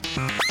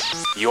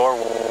You're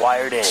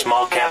wired in.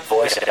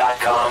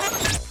 SmallCapVoice.com.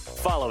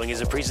 Following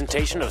is a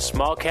presentation of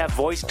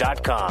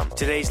SmallCapVoice.com,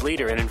 today's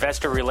leader in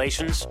investor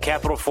relations,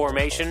 capital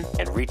formation,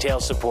 and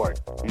retail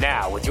support.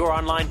 Now, with your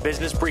online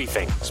business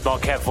briefing,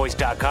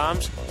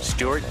 SmallCapVoice.com's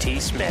Stuart T.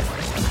 Smith.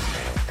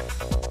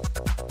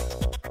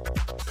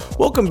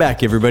 Welcome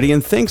back, everybody,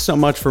 and thanks so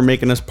much for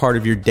making us part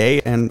of your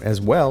day and,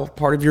 as well,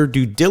 part of your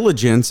due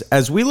diligence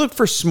as we look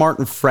for smart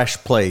and fresh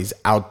plays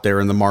out there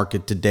in the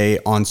market today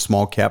on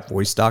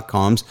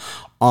SmallCapVoice.com's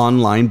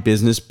online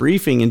business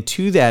briefing. And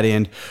to that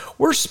end,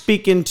 we're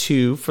speaking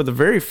to, for the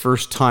very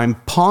first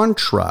time,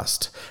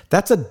 PawnTrust.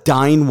 That's a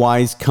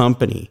Dinewise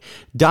company.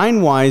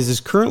 Dinewise is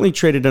currently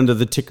traded under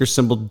the ticker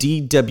symbol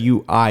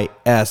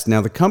DWIS.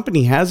 Now, the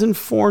company has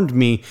informed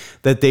me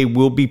that they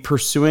will be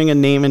pursuing a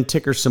name and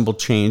ticker symbol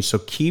change, so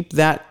keep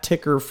that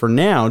ticker for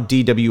now,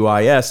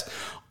 DWIS,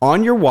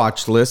 on your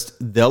watch list.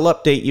 They'll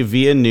update you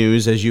via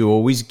news, as you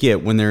always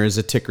get when there is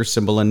a ticker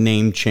symbol and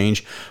name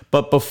change.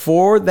 But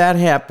before that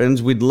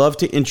happens, we'd love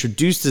to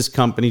introduce this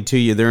company to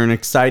you. They're in an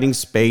exciting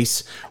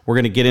space. We're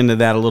going to get into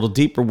that a little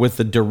deeper with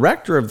the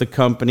director of the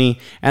company,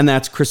 and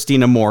that's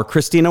Christina Moore.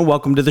 Christina,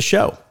 welcome to the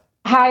show.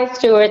 Hi,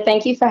 Stuart.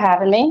 Thank you for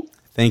having me.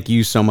 Thank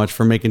you so much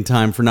for making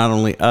time for not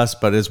only us,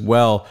 but as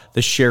well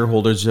the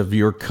shareholders of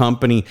your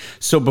company.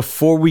 So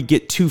before we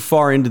get too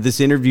far into this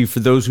interview,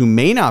 for those who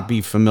may not be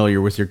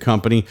familiar with your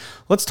company,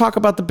 let's talk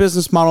about the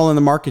business model and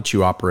the market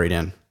you operate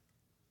in.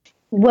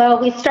 Well,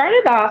 we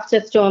started off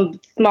just doing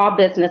small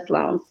business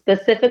loans,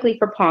 specifically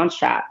for pawn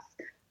shops.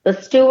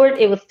 But Stuart,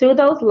 it was through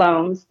those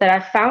loans that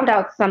I found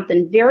out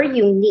something very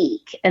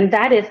unique, and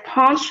that is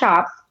pawn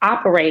shops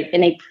operate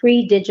in a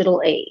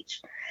pre-digital age.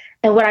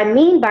 And what I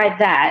mean by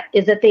that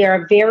is that they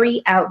are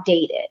very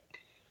outdated.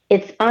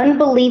 It's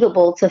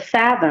unbelievable to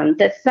fathom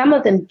that some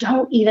of them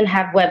don't even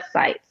have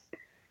websites.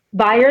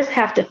 Buyers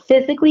have to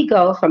physically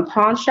go from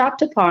pawn shop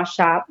to pawn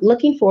shop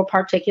looking for a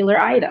particular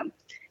item.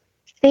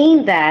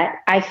 Seeing that,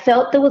 I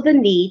felt there was a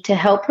need to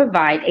help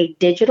provide a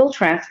digital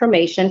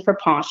transformation for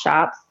pawn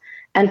shops.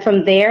 And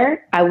from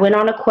there, I went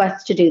on a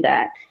quest to do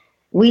that.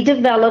 We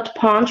developed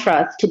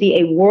PawnTrust to be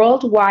a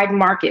worldwide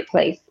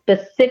marketplace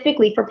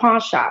specifically for pawn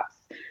shops.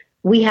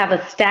 We have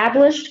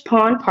established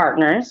pawn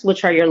partners,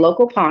 which are your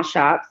local pawn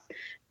shops,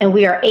 and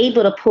we are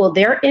able to pull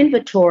their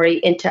inventory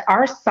into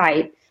our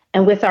site.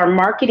 And with our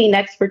marketing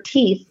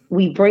expertise,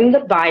 we bring the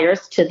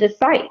buyers to the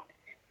site.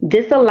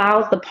 This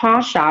allows the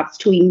pawn shops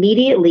to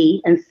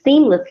immediately and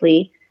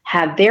seamlessly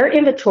have their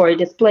inventory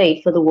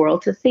displayed for the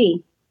world to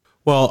see.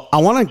 Well, I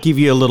want to give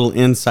you a little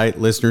insight,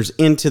 listeners,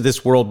 into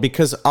this world,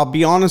 because I'll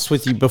be honest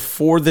with you,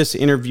 before this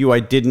interview, I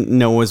didn't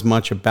know as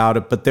much about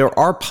it, but there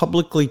are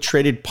publicly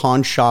traded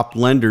pawn shop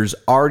lenders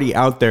already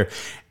out there.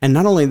 And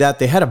not only that,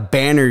 they had a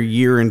banner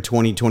year in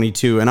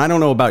 2022. And I don't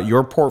know about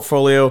your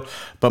portfolio,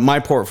 but my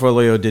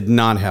portfolio did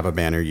not have a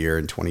banner year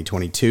in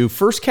 2022.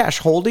 First Cash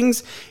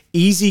Holdings,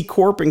 Easy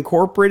Corp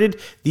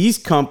Incorporated, these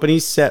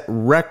companies set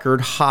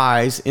record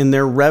highs in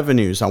their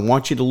revenues. I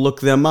want you to look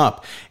them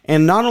up.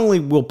 And not only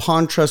will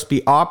PawnTrust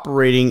be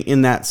operating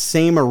in that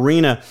same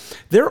arena,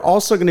 they're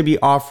also going to be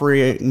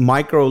offering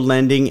micro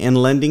lending and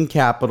lending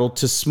capital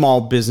to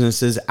small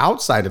businesses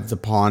outside of the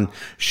pawn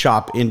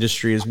shop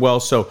industry as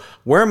well. So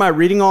where am I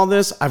reading all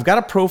this? I've got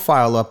a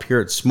profile up here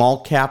at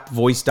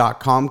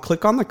smallcapvoice.com.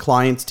 Click on the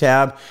clients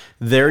tab.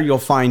 There you'll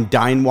find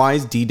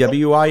Dinewise,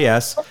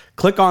 DWIS.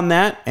 Click on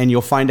that and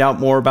you'll find out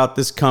more about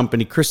this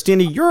company.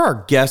 Christina, you're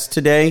our guest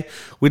today.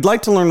 We'd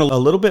like to learn a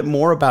little bit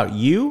more about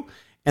you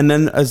and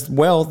then as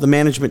well the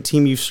management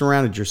team you've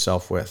surrounded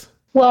yourself with.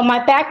 Well,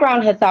 my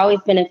background has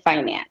always been in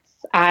finance.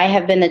 I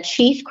have been the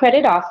chief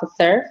credit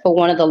officer for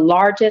one of the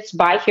largest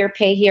buy here,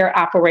 pay here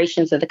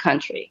operations of the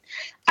country.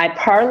 I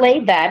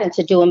parlayed that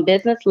into doing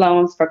business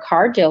loans for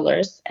car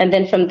dealers, and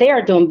then from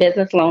there doing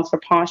business loans for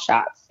pawn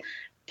shops.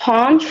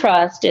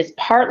 PawnTrust is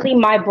partly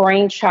my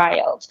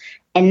brainchild,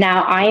 and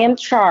now I am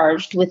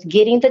charged with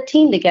getting the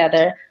team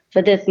together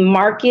for this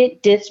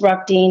market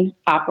disrupting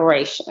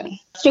operation.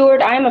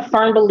 Stuart, I am a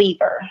firm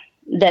believer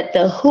that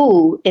the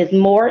who is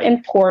more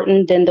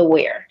important than the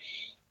where.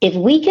 If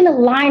we can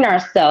align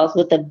ourselves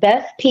with the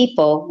best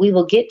people, we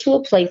will get to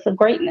a place of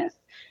greatness.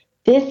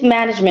 This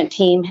management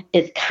team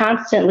is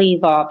constantly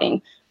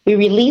evolving. We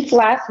released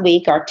last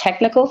week our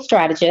technical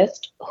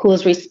strategist, who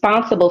is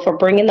responsible for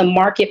bringing the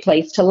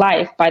marketplace to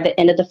life by the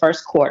end of the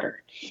first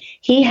quarter.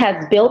 He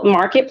has built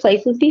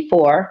marketplaces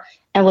before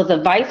and was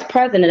a vice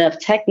president of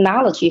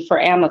technology for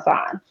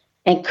Amazon.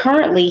 And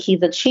currently,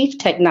 he's a chief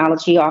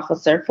technology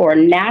officer for a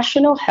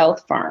national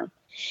health firm.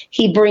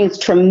 He brings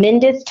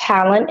tremendous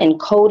talent in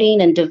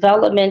coding and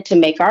development to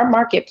make our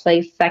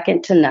marketplace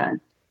second to none.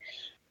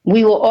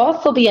 We will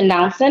also be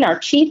announcing our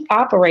chief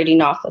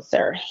operating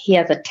officer. He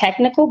has a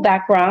technical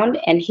background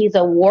and he's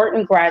a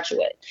Wharton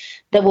graduate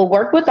that will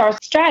work with our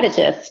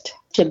strategist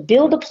to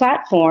build a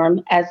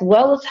platform as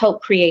well as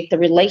help create the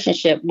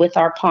relationship with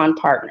our pawn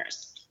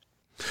partners.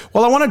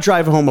 Well, I want to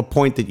drive home a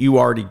point that you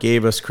already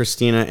gave us,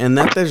 Christina, and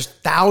that there's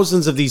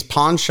thousands of these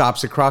pawn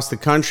shops across the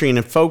country. And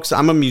if folks,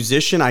 I'm a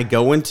musician, I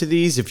go into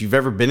these. If you've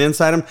ever been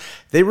inside them,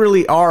 they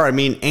really are. I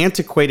mean,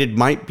 antiquated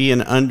might be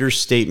an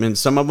understatement.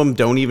 Some of them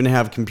don't even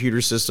have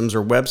computer systems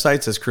or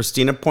websites, as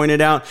Christina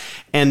pointed out.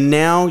 And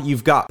now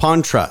you've got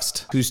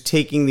PawnTrust, who's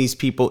taking these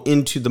people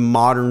into the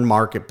modern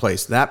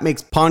marketplace. That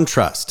makes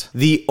PawnTrust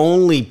the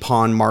only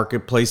pawn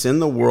marketplace in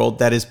the world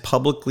that is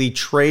publicly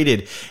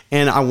traded.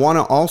 And I want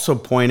to also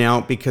point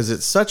out, because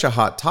it's such a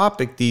hot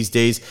topic these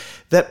days,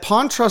 that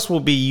PawnTrust will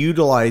be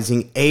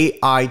utilizing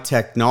AI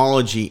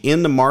technology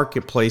in the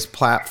marketplace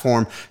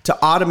platform to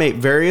automate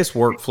various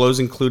workflows,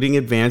 including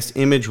advanced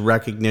image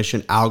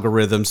recognition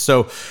algorithms.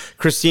 So,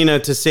 Christina,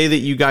 to say that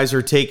you guys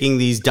are taking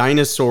these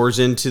dinosaurs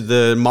into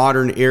the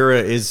modern era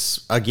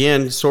is,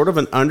 again, sort of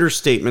an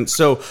understatement.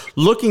 So,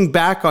 looking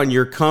back on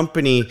your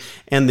company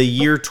and the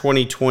year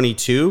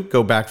 2022,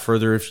 go back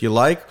further if you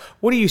like,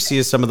 what do you see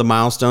as some of the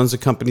milestones the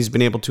company's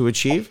been able to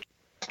achieve?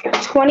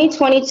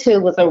 2022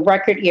 was a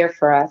record year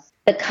for us.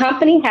 The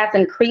company has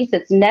increased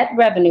its net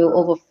revenue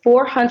over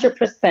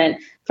 400%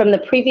 from the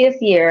previous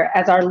year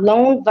as our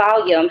loan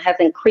volume has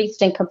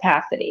increased in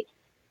capacity.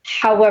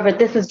 However,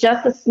 this is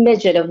just a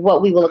smidget of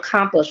what we will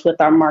accomplish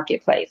with our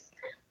marketplace.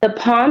 The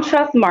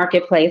PawnTrust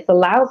marketplace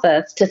allows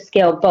us to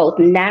scale both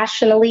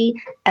nationally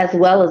as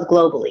well as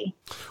globally.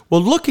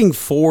 Well, looking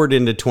forward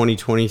into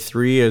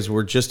 2023, as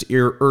we're just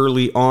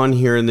early on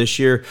here in this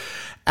year,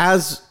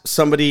 as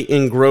somebody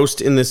engrossed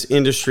in this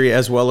industry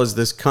as well as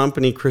this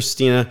company,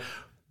 Christina,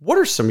 what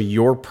are some of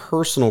your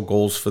personal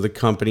goals for the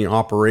company,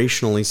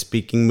 operationally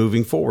speaking,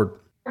 moving forward?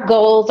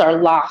 Goals are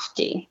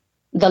lofty.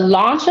 The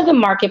launch of the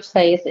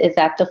marketplace is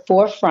at the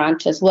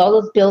forefront, as well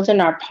as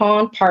building our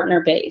pawn partner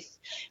base.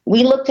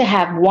 We look to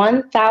have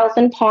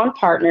 1,000 pawn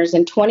partners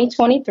in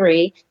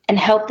 2023 and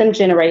help them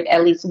generate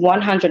at least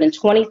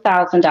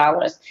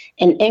 $120,000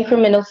 in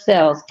incremental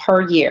sales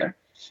per year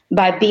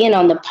by being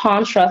on the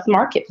PawnTrust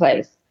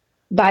marketplace.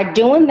 By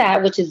doing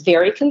that, which is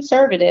very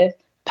conservative,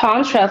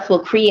 PawnTrust will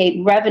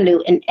create revenue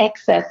in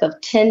excess of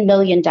 $10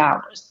 million.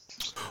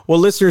 Well,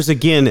 listeners,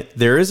 again,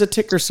 there is a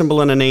ticker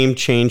symbol and a name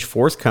change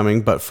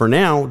forthcoming, but for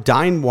now,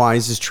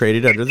 Dinewise is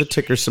traded under the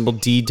ticker symbol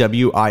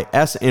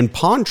DWIS, and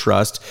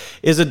PawnTrust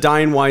is a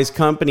Dinewise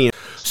company.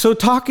 So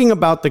talking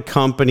about the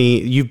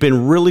company, you've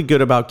been really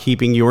good about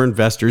keeping your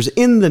investors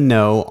in the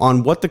know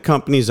on what the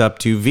company's up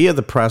to via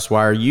the press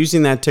wire,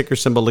 using that ticker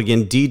symbol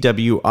again,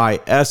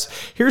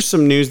 DWIS. Here's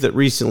some news that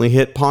recently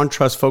hit.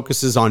 PawnTrust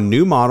focuses on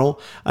new model,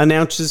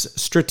 announces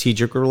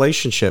strategic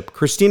relationship.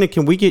 Christina,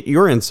 can we get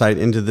your insight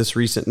into this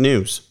recent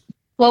news?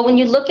 Well, when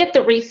you look at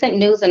the recent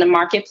news in the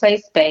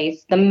marketplace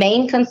space, the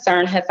main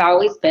concern has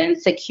always been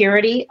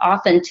security,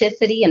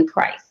 authenticity, and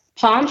price.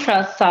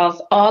 PawnTrust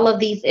solves all of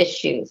these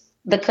issues.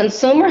 The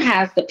consumer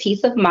has the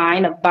peace of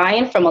mind of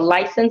buying from a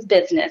licensed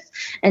business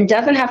and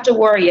doesn't have to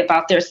worry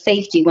about their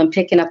safety when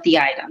picking up the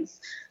items.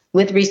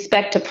 With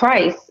respect to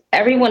price,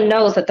 everyone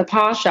knows that the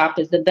pawn shop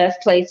is the best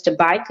place to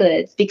buy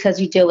goods because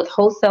you deal with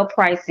wholesale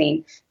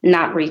pricing,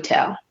 not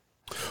retail.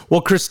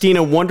 Well,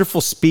 Christina,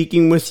 wonderful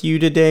speaking with you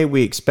today.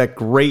 We expect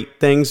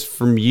great things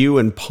from you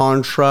and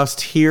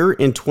PawnTrust here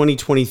in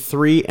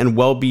 2023 and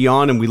well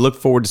beyond, and we look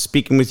forward to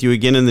speaking with you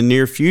again in the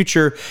near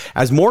future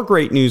as more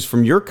great news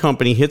from your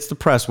company hits the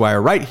press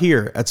wire right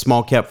here at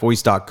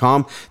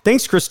smallcapvoice.com.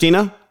 Thanks,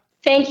 Christina.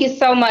 Thank you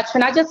so much.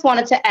 And I just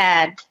wanted to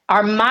add,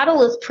 our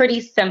model is pretty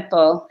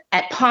simple.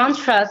 At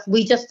PawnTrust,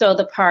 we just throw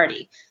the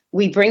party.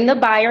 We bring the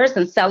buyers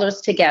and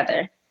sellers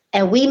together,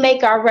 and we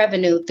make our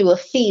revenue through a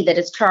fee that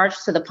is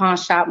charged to the pawn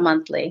shop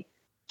monthly.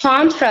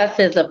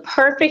 PawnTrust is a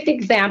perfect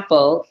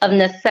example of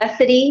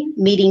necessity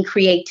meeting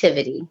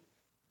creativity.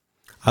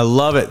 I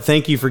love it.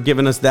 Thank you for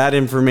giving us that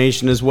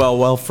information as well.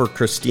 Well, for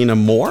Christina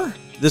Moore,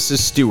 this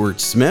is Stuart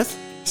Smith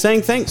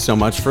saying thanks so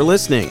much for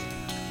listening.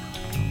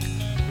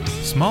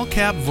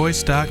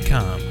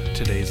 SmallCapVoice.com,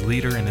 today's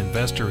leader in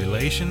investor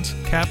relations,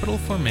 capital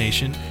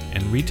formation,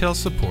 and retail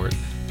support,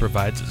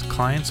 provides its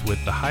clients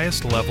with the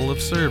highest level of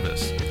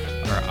service.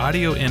 Our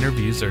audio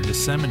interviews are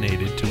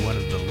disseminated to one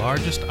of the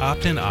largest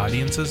opt-in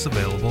audiences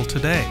available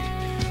today.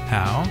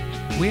 How?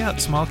 We at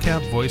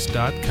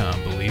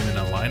SmallCapVoice.com believe in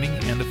aligning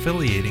and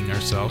affiliating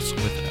ourselves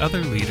with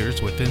other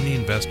leaders within the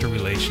investor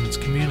relations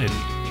community.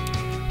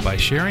 By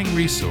sharing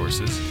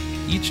resources,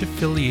 each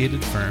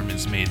affiliated firm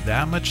is made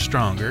that much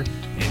stronger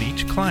and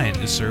each client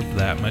is served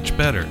that much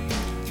better.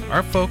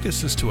 Our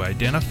focus is to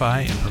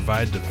identify and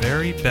provide the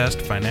very best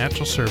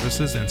financial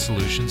services and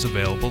solutions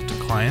available to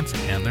clients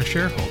and their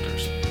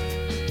shareholders.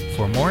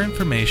 For more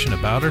information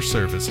about our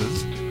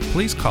services,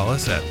 please call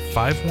us at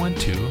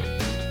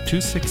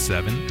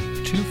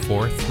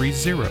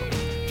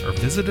 512-267-2430 or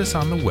visit us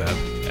on the web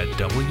at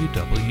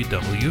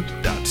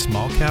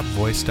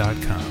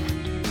www.smallcapvoice.com.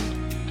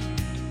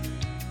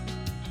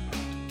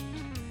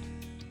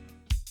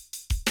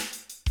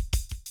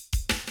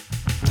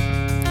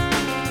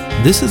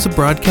 This is a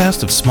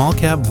broadcast of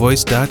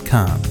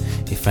SmallCapVoice.com,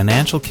 a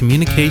financial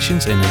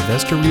communications and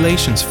investor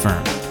relations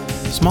firm.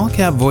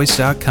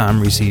 SmallCapVoice.com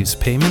receives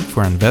payment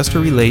for investor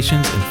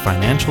relations and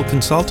financial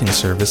consulting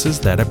services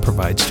that it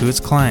provides to its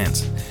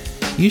clients.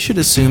 You should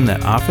assume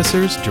that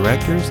officers,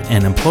 directors,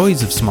 and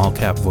employees of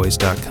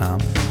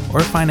SmallCapVoice.com or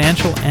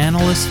financial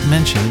analysts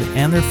mentioned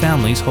and their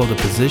families hold a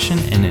position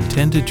and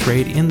intend to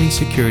trade in these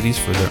securities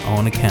for their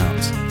own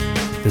accounts.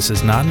 This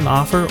is not an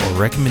offer or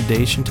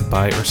recommendation to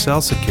buy or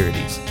sell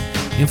securities.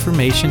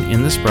 Information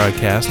in this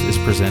broadcast is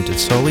presented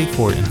solely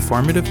for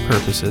informative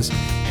purposes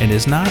and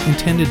is not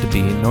intended to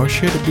be, nor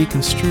should it be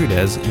construed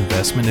as,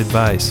 investment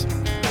advice.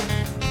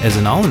 As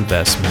in all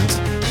investments,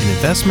 an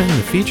investment in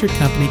the featured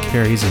company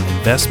carries an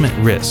investment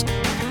risk.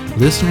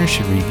 Listeners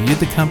should review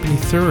the company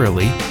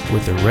thoroughly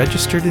with a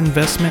registered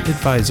investment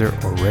advisor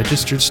or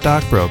registered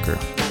stockbroker.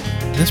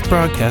 This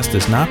broadcast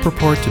does not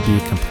purport to be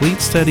a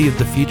complete study of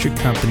the featured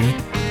company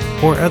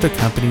or other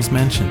companies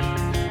mentioned.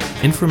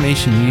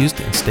 Information used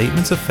and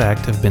statements of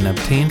fact have been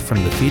obtained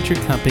from the featured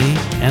company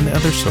and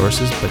other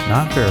sources but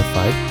not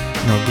verified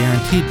nor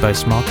guaranteed by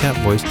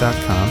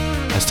smallcapvoice.com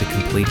as to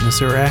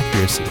completeness or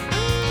accuracy.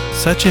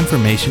 Such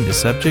information is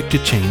subject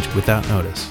to change without notice.